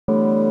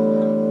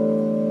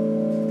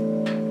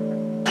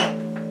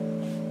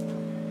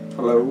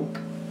Hello.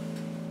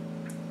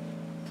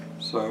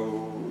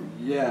 So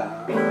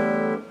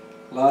yeah,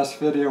 last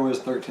video was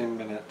 13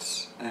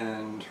 minutes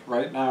and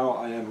right now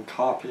I am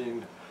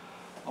copying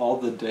all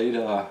the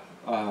data,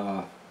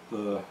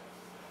 the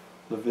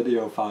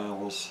video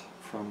files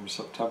from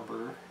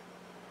September,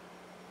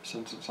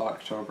 since it's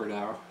October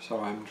now,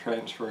 so I'm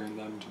transferring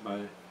them to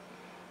my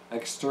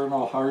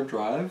external hard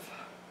drive,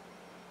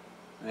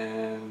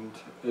 and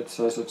it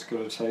says it's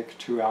going to take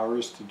 2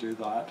 hours to do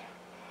that,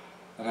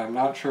 and I'm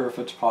not sure if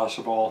it's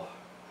possible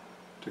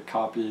to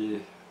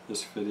copy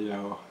this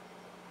video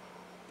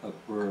that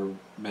we're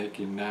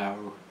making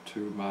now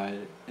to my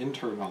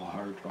internal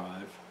hard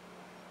drive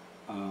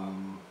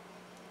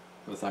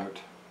without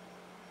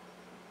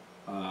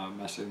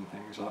messing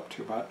things up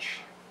too much.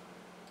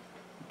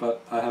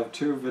 But I have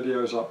 2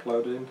 videos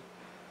uploading,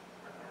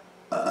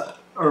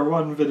 or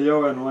 1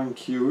 video and 1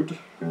 queued,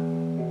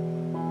 and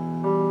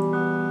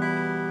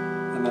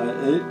I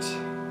ate.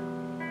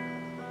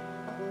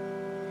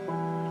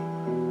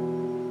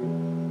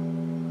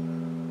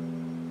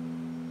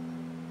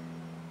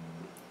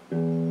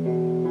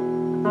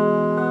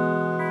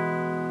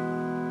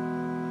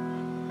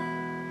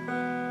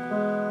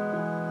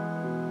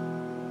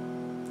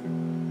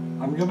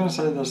 I'm gonna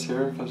say this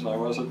here because I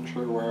wasn't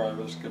sure where I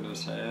was gonna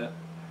say it,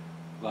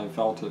 but I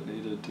felt it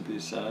needed to be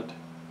said.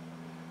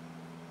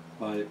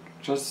 Like,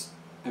 just,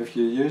 if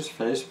you use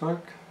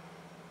Facebook,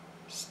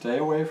 stay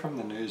away from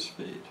the news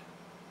feed.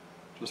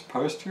 Just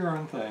post your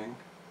own thing.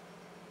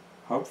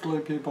 Hopefully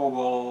people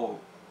will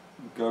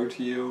go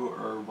to you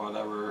or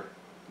whatever,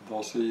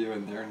 they'll see you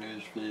in their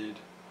news feed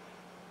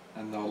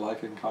and they'll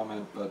like and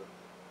comment, but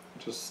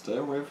just stay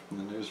away from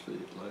the news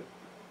feed. Like,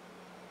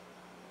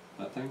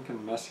 that thing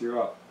can mess you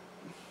up.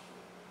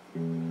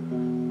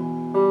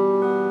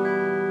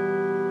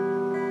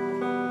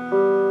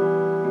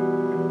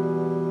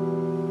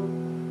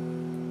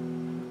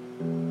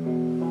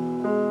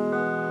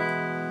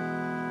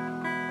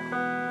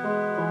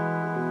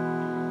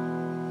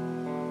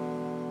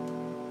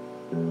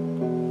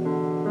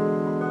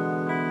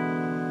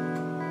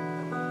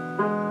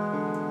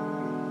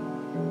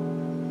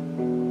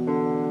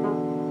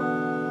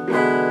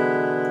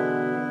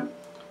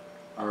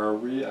 Are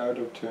we out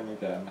of tune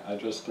again? I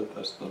just did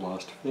this the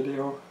last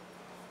video,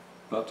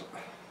 but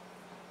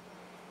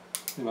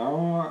you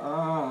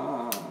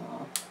know,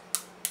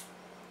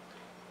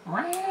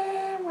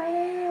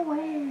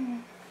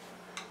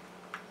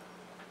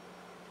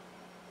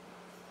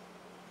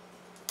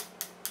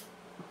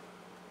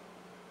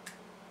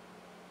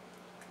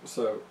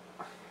 so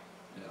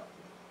yeah.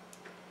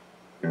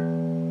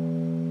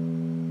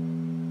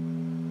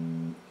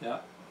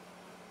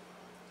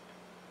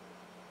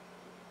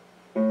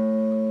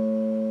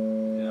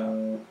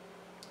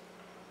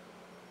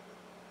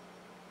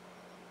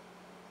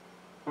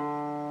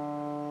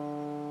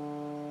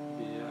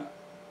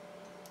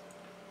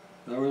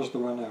 That was the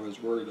one I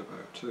was worried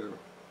about too.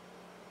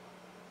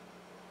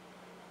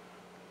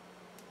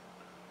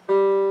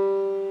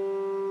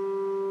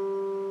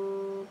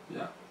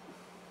 Yeah.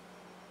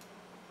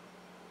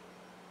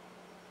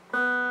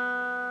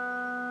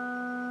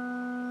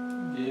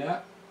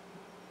 Yeah.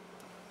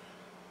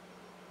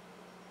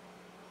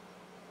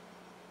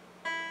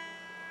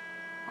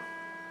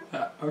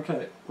 Yeah,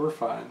 okay, we're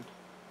fine.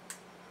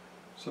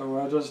 So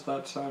why does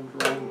that sound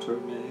wrong to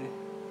me?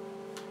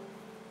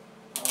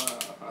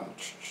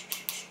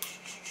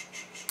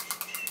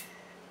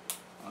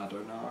 I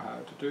don't know how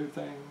to do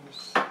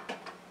things.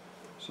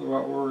 So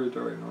what were we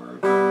doing?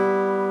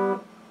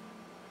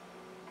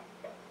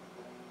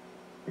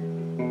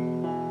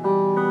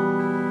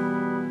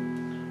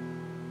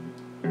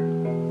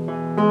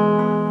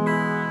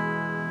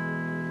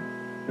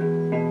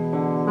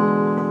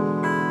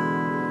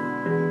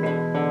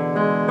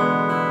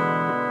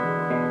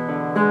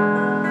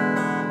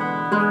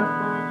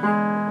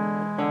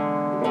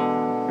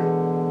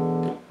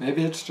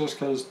 Maybe it's just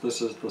because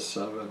this is the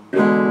 7.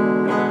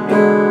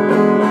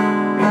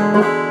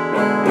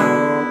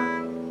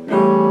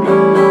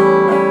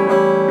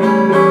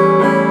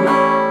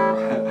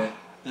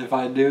 If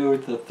I knew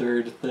the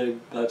 3rd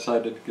thing, that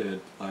sounded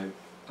good, like,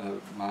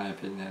 my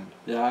opinion.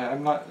 Yeah,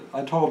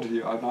 I told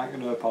you, I'm not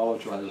going to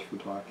apologize for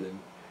talking.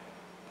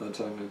 That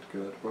sounded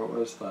good. What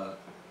was that?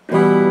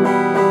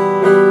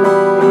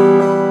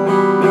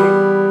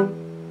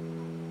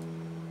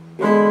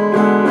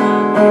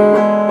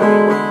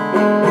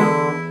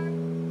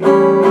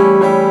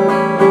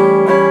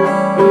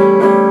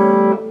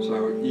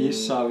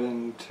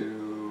 E7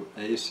 to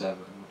A7.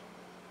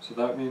 So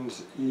that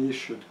means E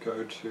should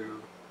go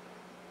to,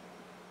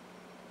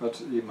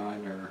 what's E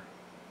minor?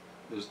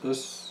 Is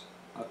this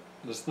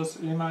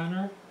E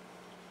minor?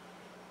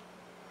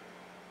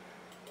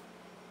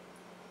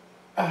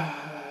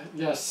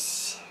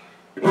 Yes.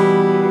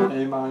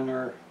 A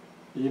minor,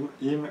 E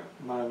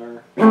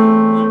minor.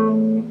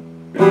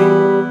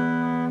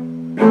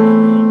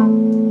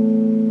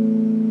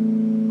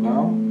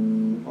 No?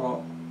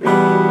 Well,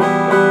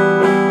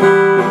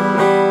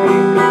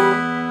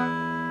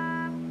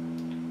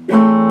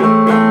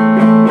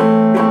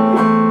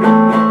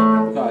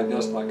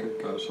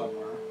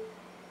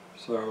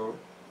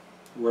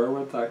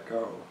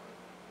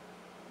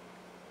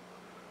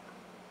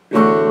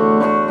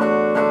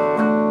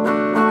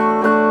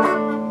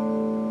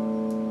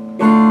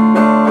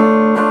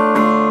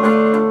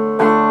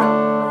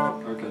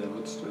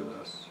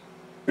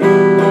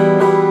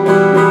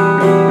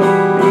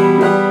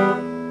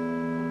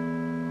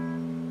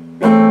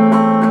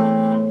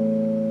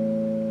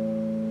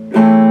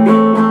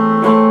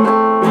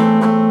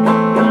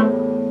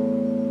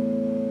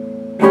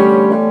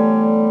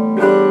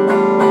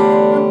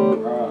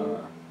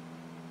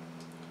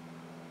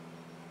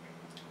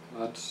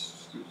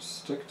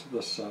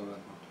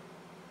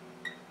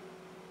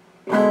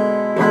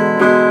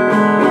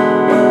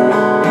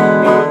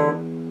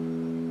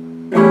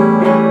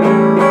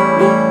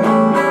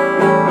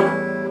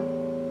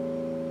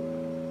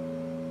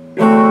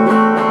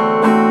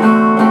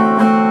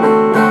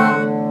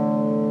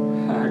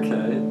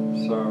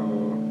 So,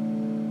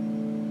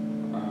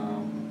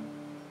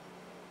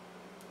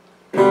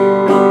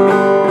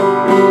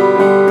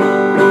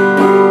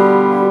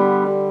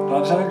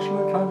 that's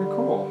actually kind of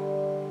cool.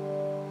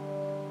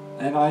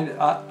 And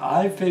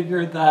I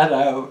figured that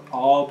out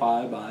all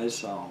by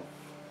myself.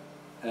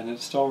 And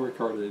it's still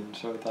recording,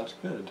 so that's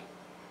good.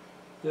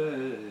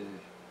 Yay.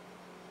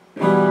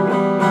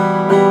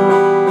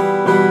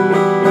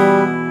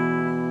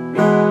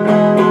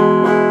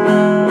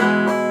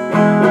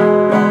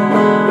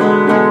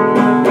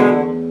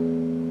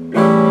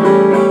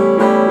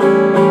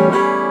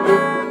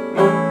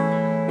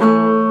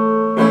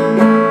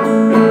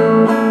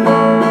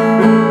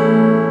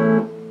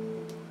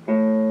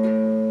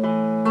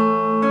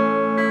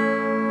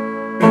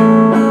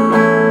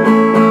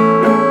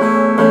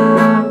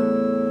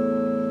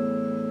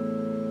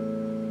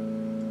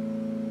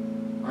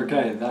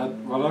 Okay, that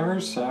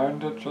whatever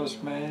sound it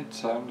just made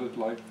sounded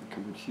like the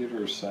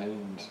computer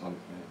saying something.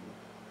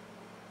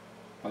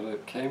 But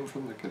it came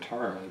from the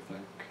guitar, I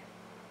think.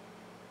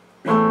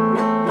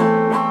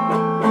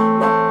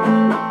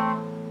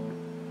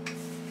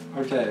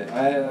 Okay,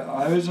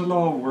 I was a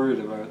little worried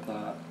about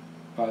that,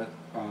 but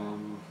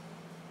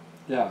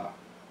yeah,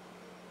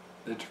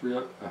 it's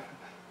real.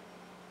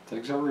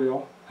 Things are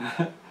real.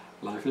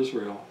 Life is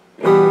real.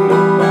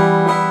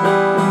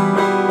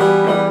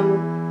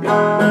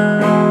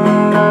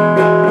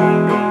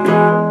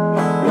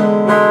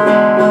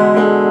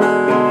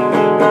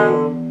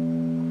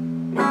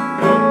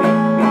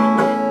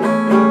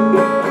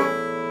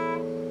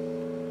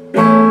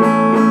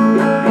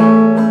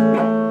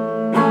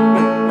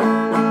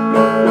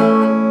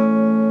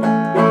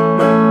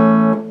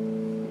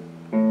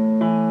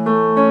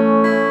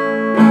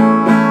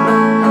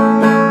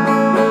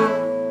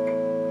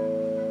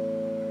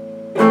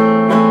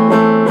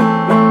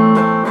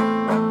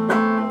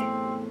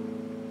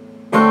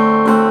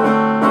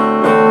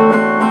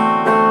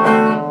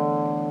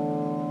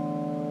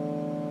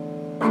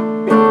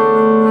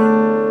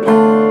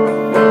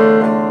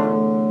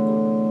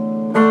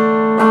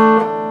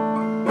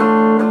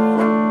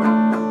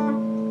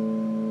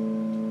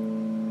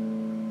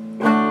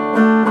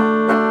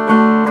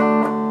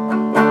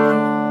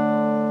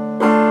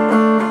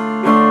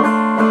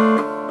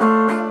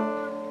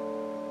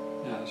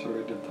 So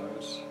we did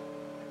those.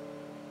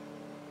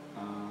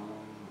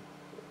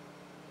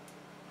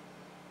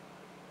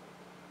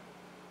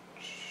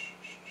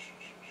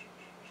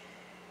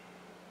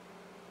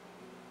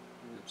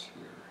 It's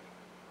here.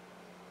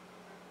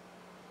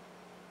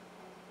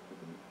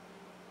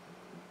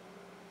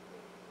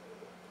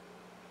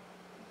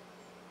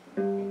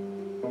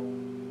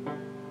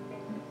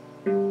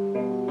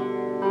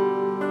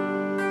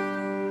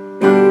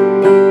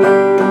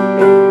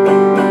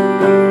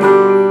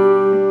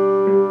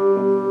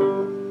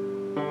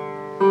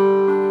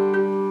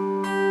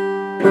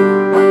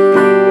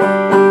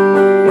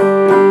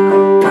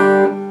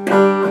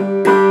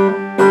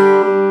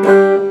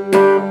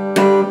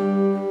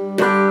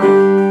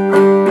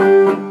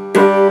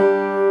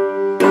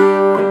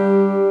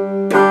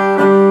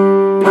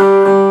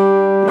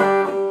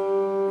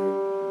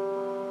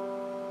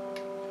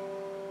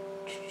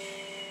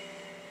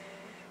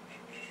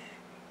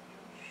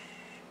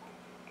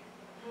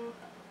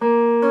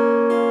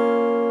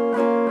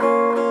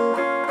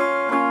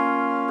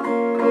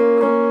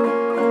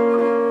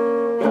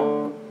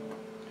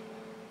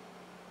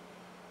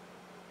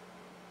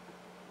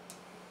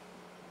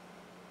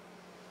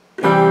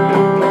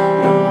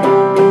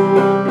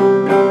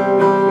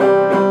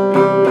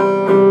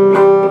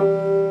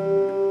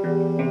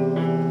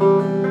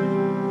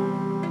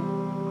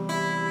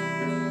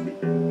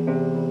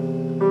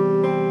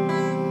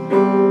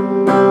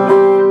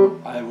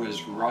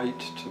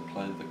 To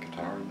play the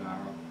guitar now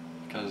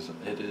because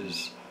it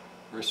is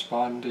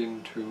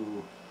responding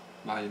to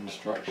my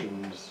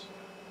instructions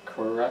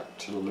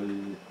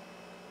correctly.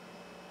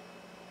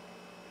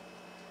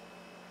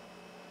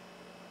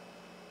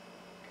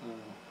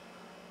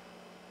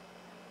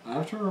 I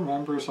have to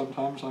remember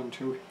sometimes I'm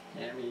too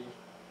hammy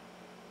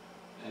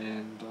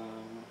and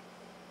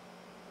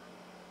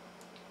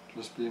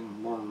just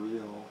being more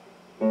real.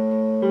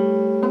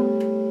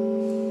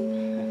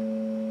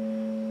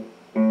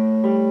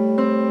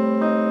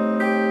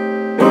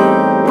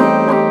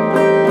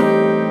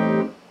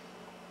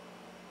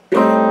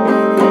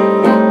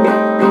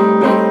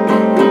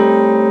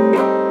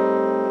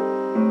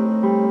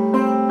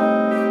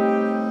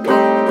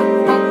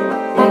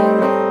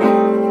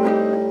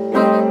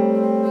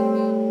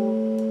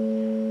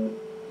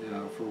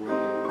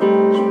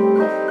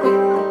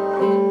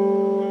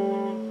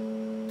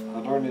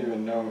 I don't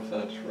even know if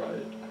that's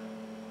right.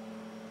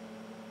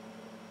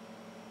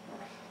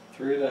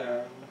 3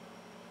 down,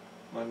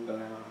 1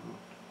 down,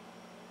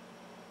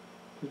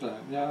 2 down,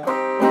 yeah.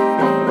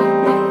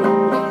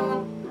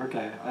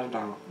 Okay, I don't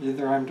know.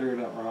 Either I'm doing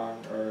it wrong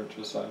or it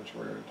just sounds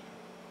weird.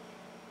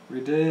 We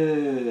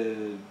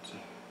did.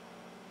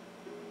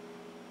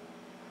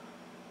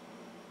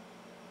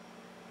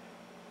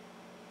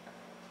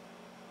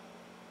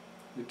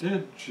 We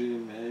did G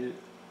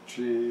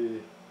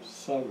G7.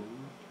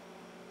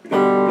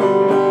 Yeah,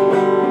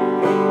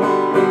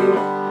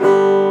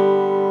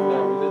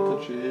 we did the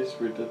G's,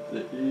 we did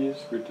the E's,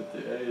 we did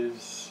the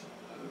A's.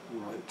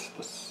 Right,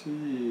 the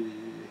C.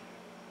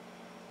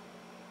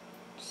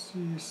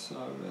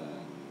 C7.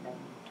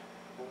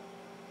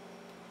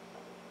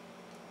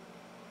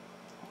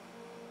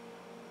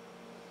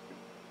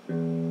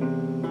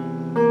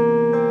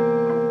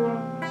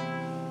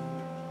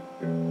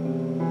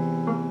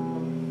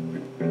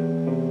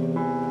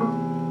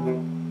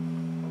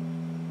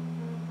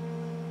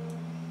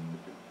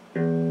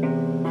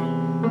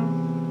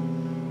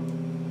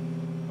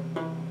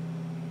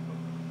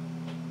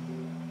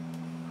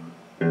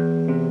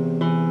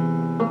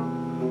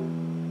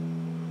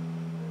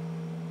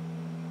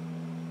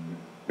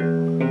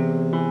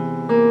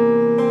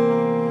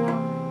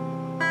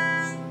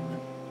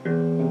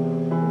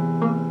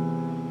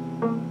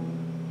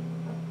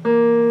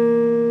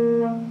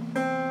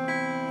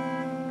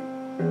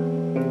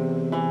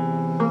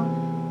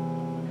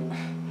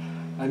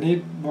 I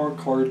need more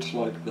chords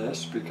like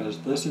this because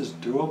this is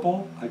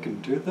doable. I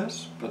can do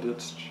this, but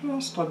it's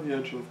just on the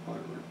edge of my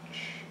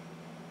reach.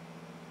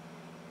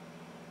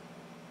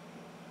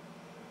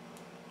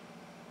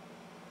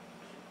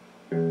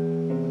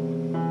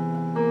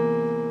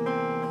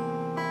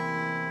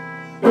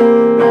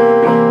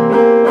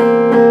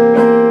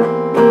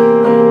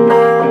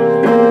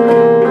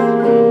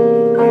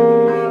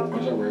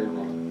 There's a weird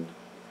one.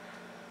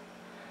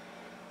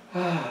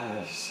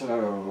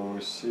 So,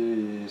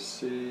 C,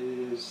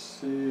 C,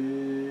 C,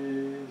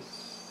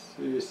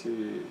 C,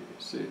 C,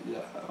 C,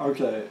 yeah,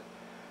 okay.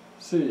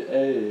 C,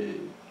 A,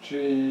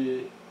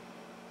 G,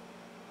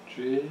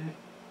 G,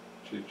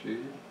 G, G,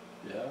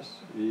 yes,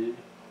 E,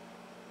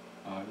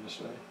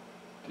 obviously,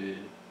 D,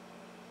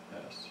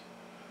 yes.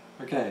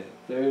 Okay,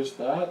 there's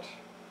that.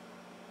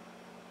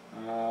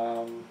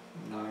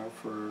 Now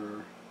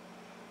for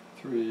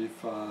 3,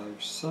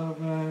 5,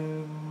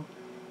 7.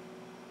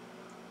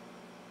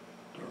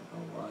 Don't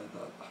know why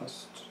that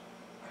has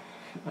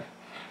to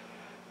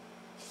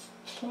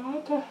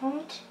start to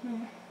hurt me.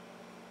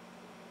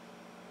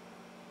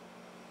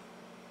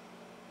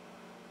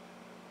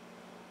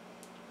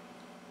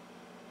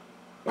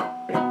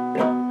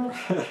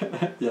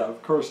 Yeah,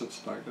 of course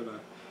it's not gonna.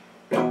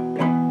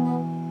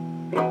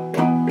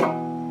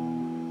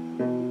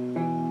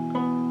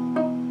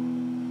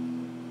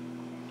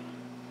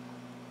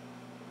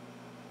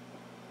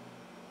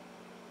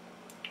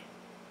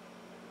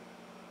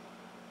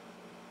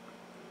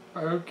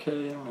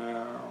 Okay,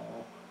 now.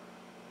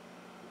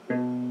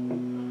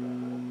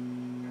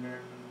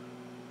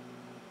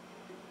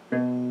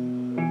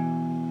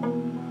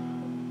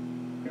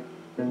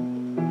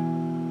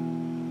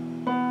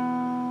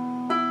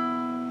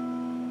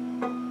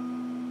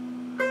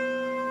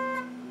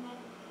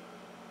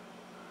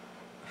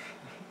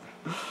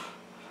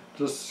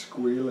 Just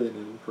squealing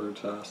in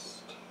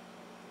protest.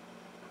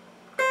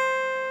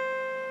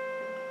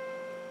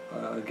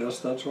 I guess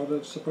that's what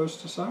it's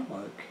supposed to sound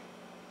like.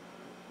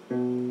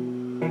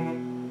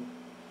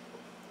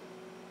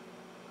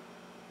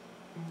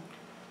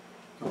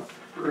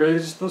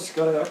 Raise this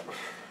guy up.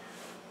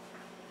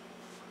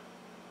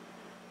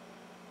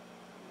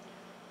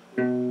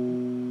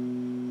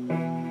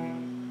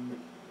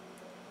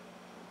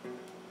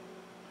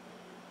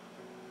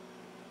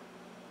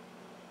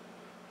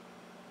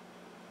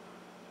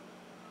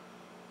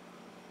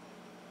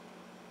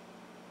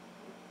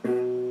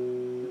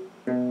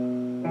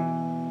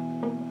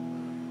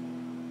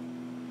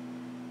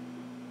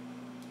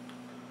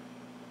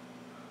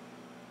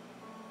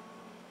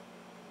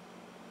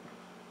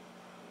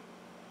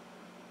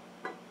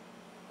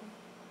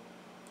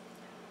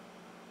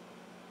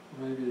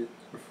 Maybe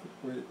if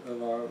we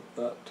allow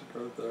that to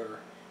go there.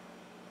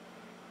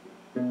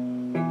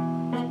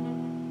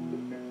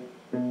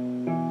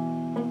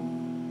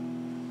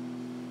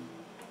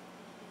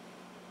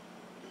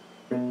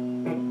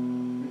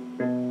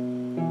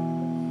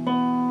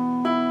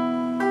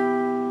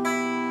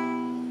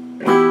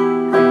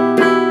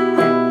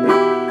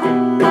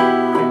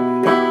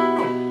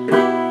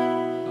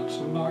 That's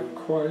not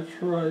quite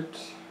right.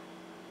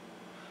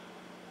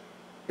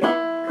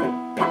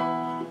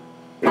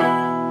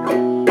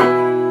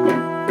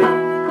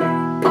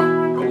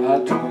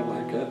 That's more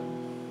like it.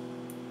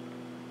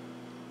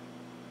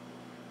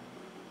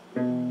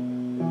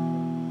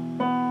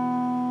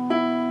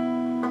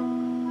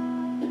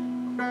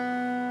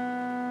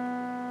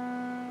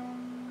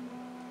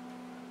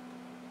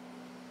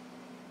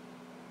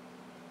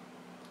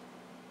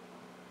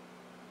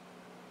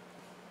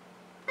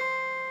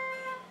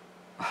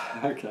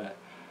 Okay.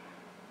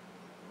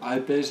 I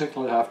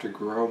basically have to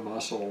grow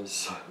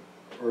muscles,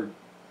 or,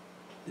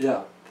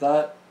 yeah,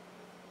 that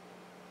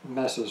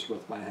messes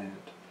with my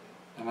hand.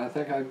 And I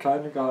think I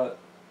kind of got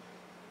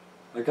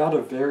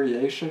a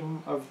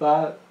variation of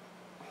that,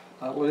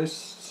 at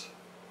least.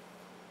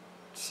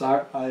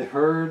 So I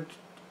heard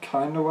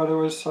kind of what it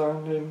was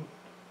sounding.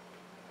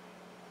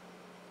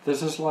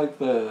 This is like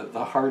the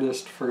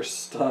hardest first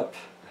step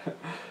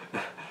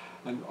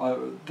And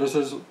this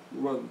is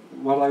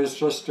what I was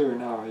just doing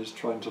now, is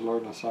trying to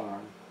learn a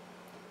song.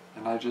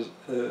 And I just,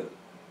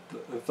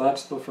 if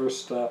that's the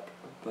first step,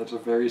 that's a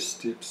very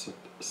steep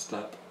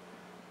step.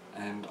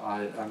 And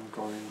I am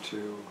going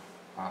to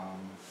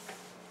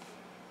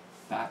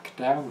back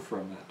down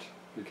from it,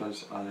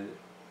 because I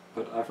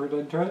put effort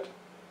into it,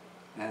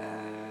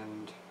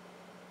 and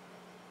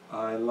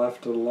I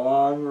left a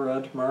long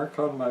red mark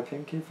on my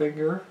pinky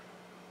finger,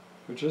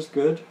 which is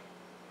good.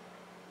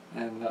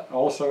 And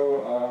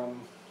also,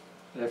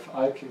 if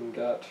I can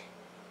get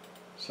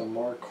some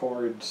more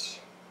chords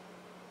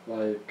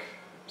like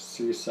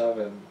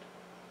C7,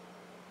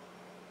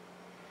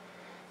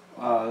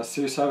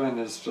 C7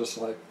 is just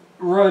like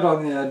right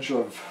on the edge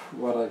of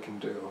what I can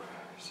do,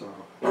 so.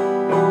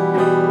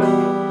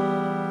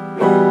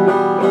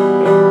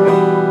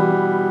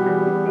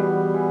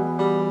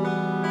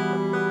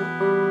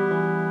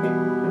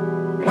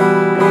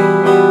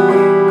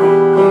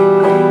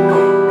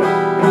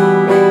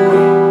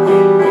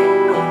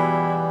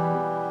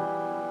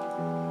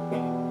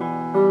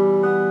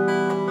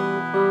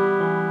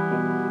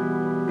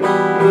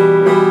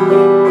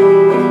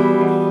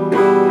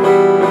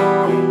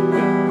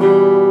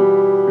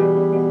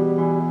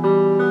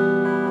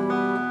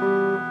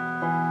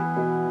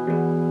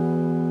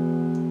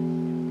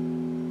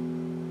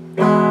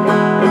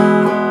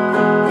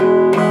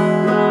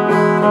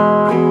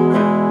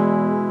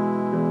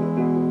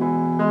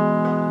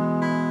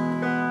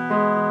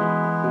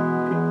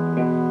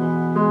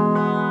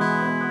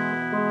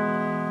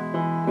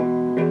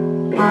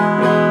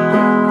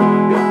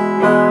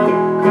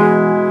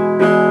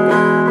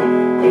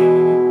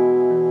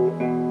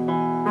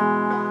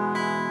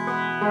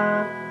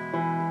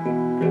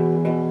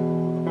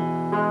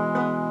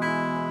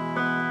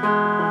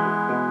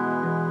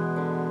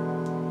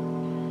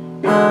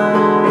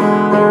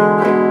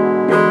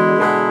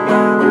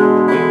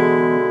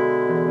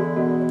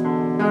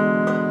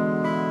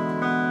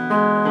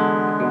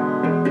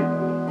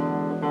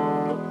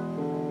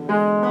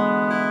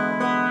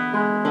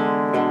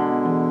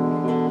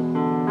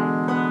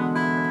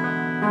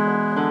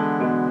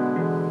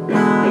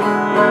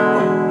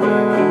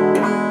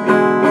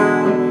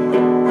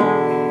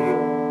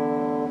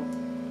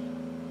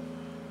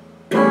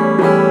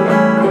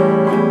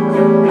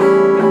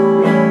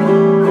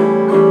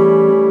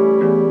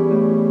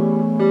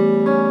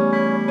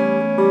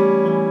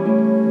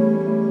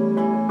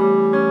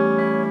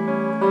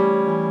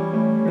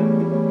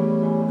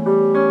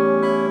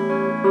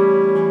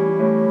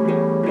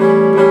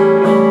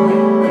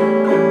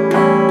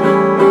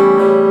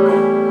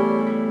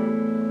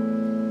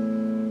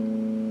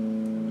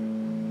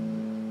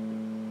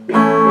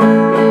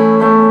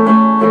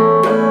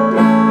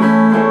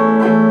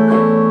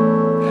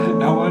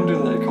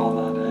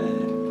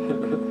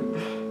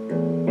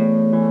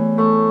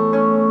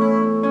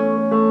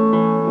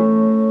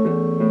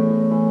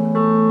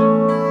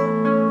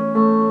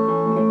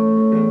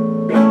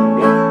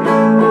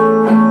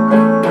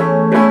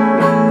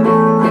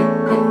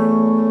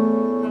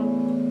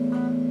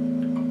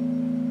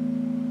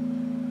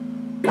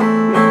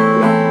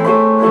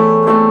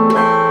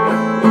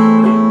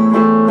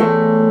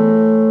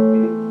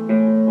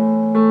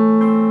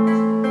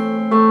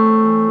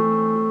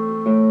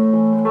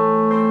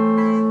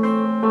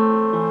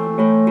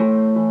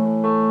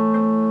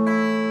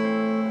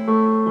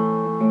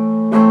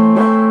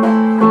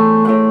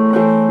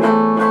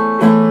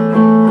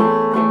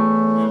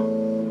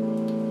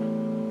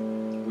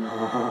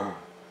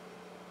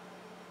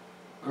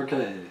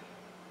 Okay,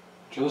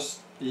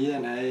 just E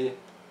and A,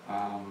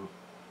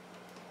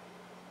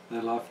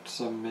 they left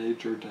some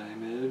major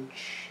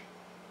damage.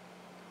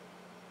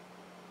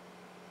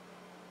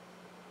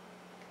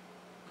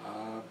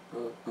 I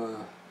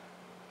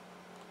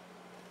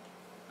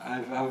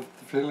have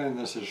the feeling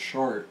this is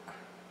short,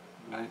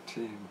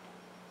 19.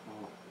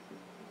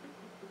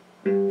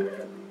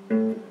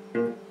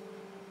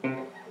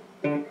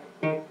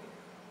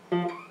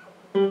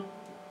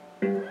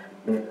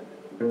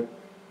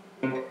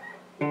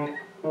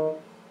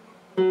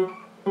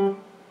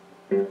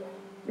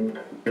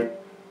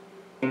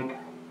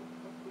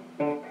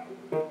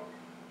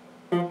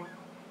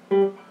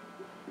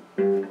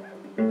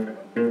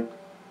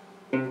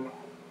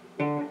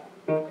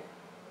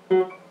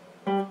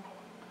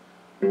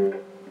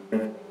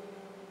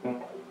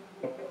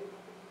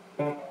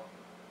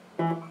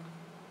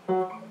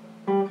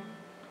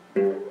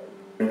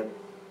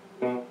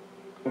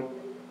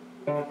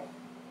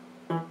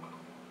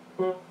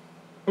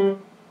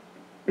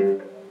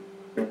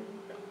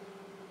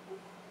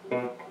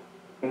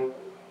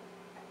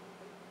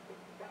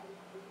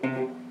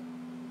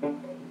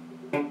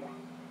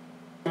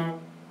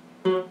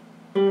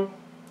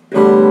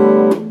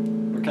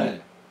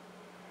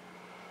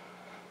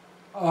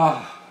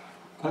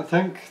 I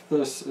think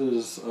this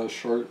is a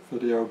short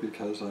video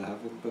because I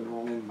haven't been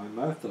rolling my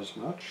mouth as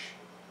much.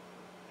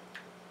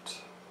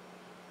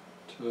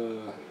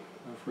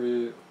 If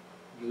you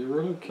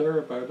really care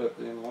about it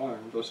being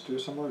long, just do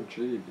some more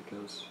G,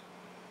 because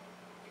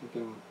if you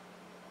can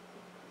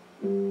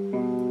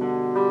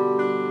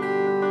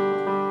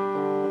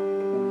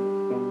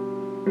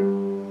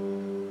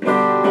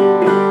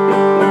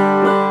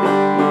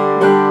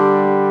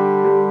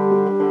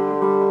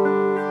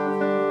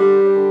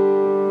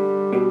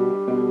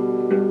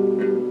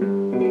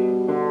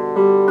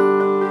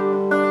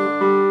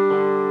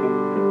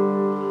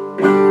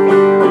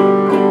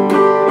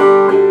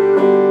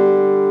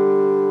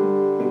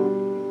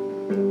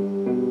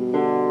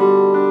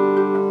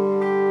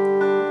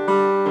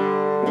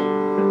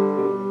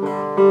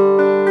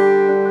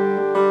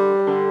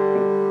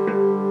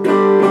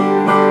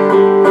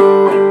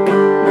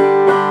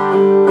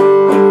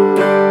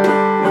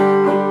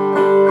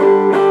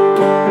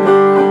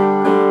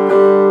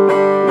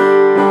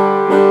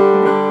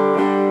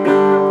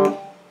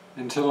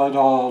Until it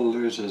all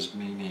loses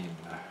meaning.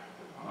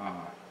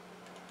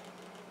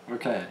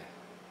 Okay,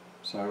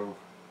 so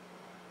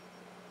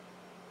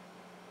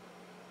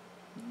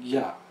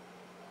yeah,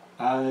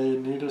 I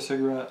need a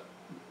cigarette,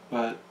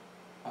 but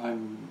I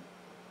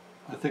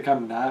think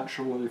I'm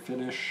naturally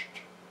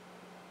finished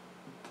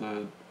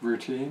the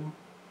routine.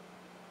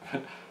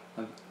 I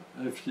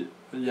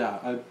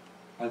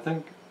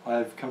think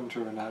I've come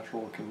to a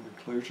natural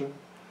conclusion,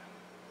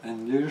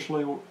 and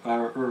usually,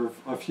 or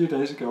a few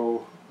days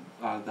ago,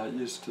 that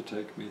used to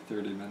take me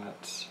 30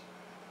 minutes,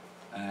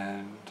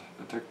 and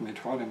it took me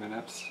 20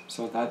 minutes,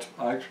 so that's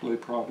actually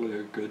probably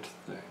a good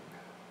thing.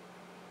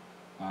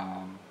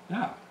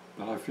 Yeah,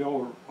 but I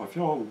feel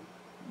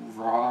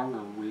wrong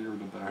or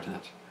weird about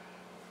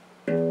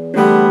it.